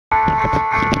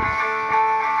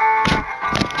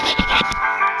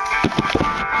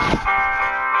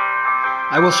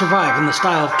will survive in the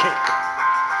style of cake.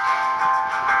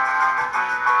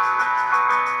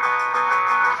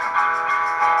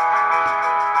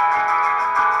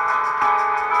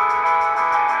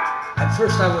 At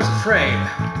first I was afraid.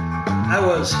 I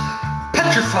was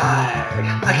petrified.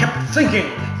 I kept thinking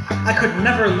I could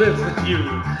never live with you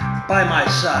by my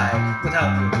side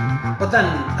without you. But then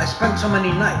I spent so many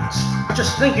nights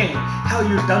just thinking how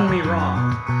you'd done me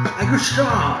wrong. I grew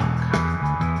strong.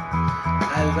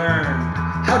 I learned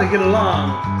how to get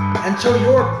along. And so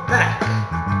you're back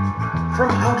from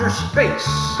outer space.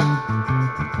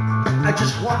 I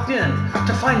just walked in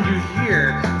to find you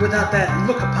here without that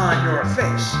look upon your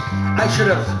face. I should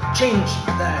have changed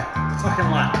that fucking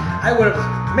lot. I would have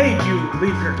made you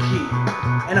leave your key.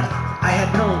 And if I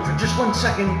had known for just 1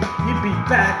 second you'd be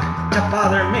back to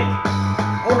bother me.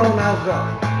 Oh no, now go.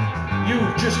 You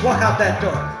just walk out that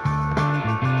door.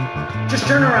 Just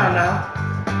turn around now.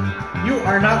 You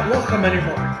are not welcome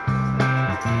anymore.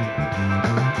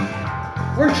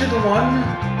 Weren't you the one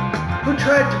who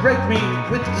tried to break me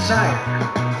with desire?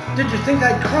 Did you think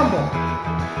I'd crumble?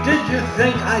 Did you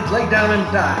think I'd lay down and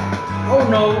die? Oh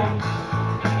no,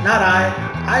 not I.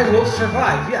 I will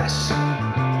survive, yes.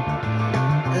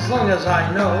 As long as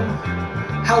I know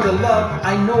how to love,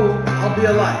 I know I'll be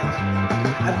alive.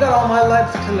 I've got all my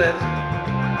life to live.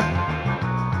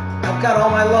 I've got all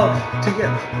my love to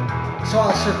give. So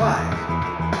I'll survive.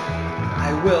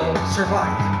 I will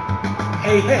survive.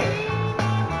 Hey, hey.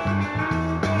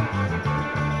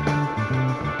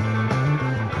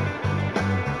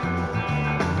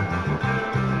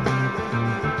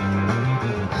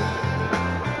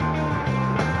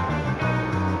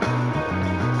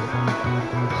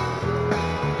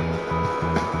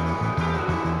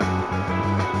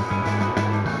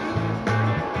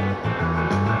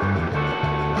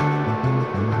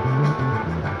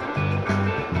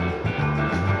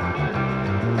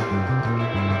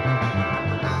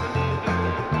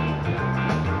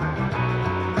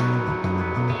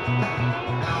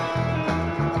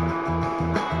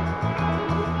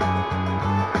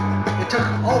 It took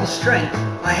all the strength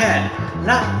I had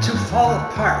not to fall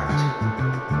apart.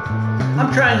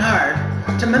 I'm trying hard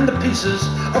to mend the pieces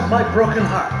of my broken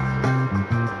heart.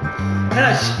 And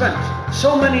I spent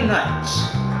so many nights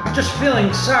just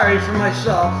feeling sorry for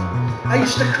myself. I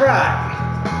used to cry.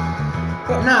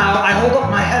 But now I hold up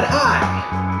my head high.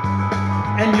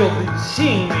 And you'll be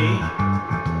seeing me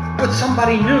with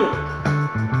somebody new.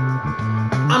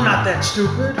 I'm not that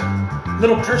stupid.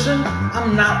 Little person,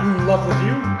 I'm not in love with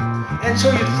you. And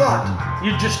so you thought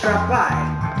you'd just drop by.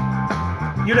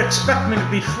 You'd expect me to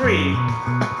be free,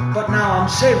 but now I'm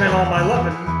saving all my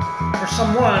loving for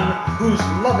someone who's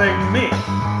loving me.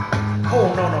 Oh,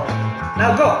 no, no.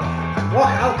 Now go. Walk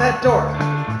out that door.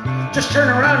 Just turn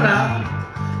around now.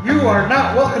 You are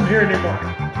not welcome here anymore.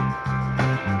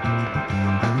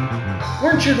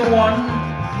 Weren't you the one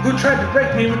who tried to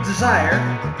break me with desire?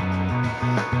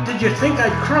 Did you think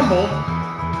I'd crumble?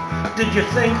 Did you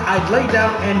think I'd lay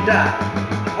down and die?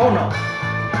 Oh no.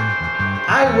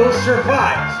 I will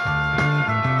survive.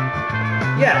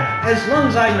 Yeah, as long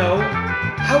as I know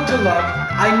how to love,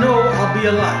 I know I'll be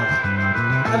alive.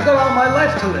 I've got all my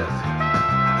life to live.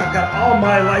 I've got all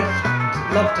my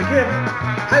love to give.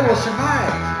 I will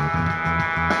survive.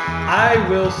 I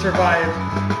will survive.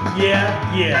 Yeah,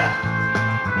 yeah.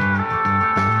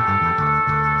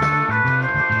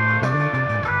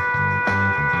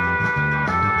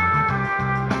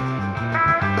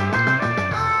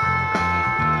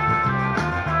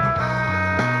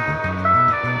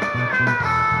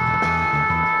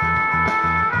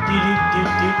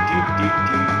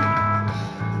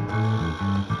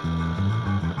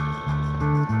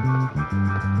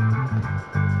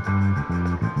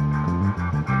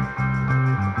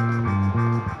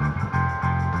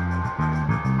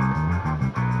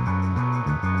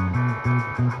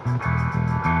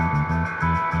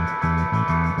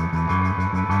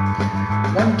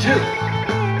 One, two.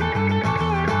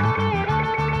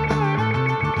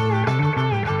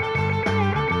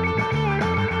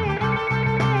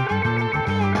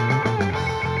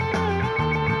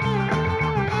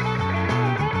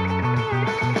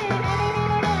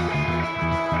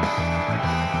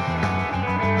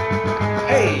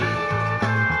 Hey.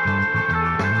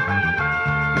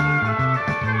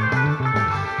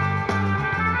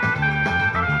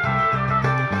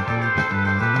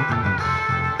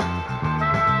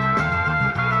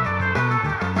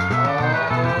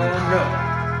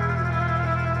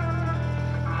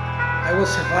 I will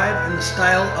survive in the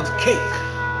style of cake.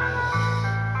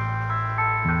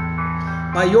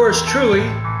 By yours truly,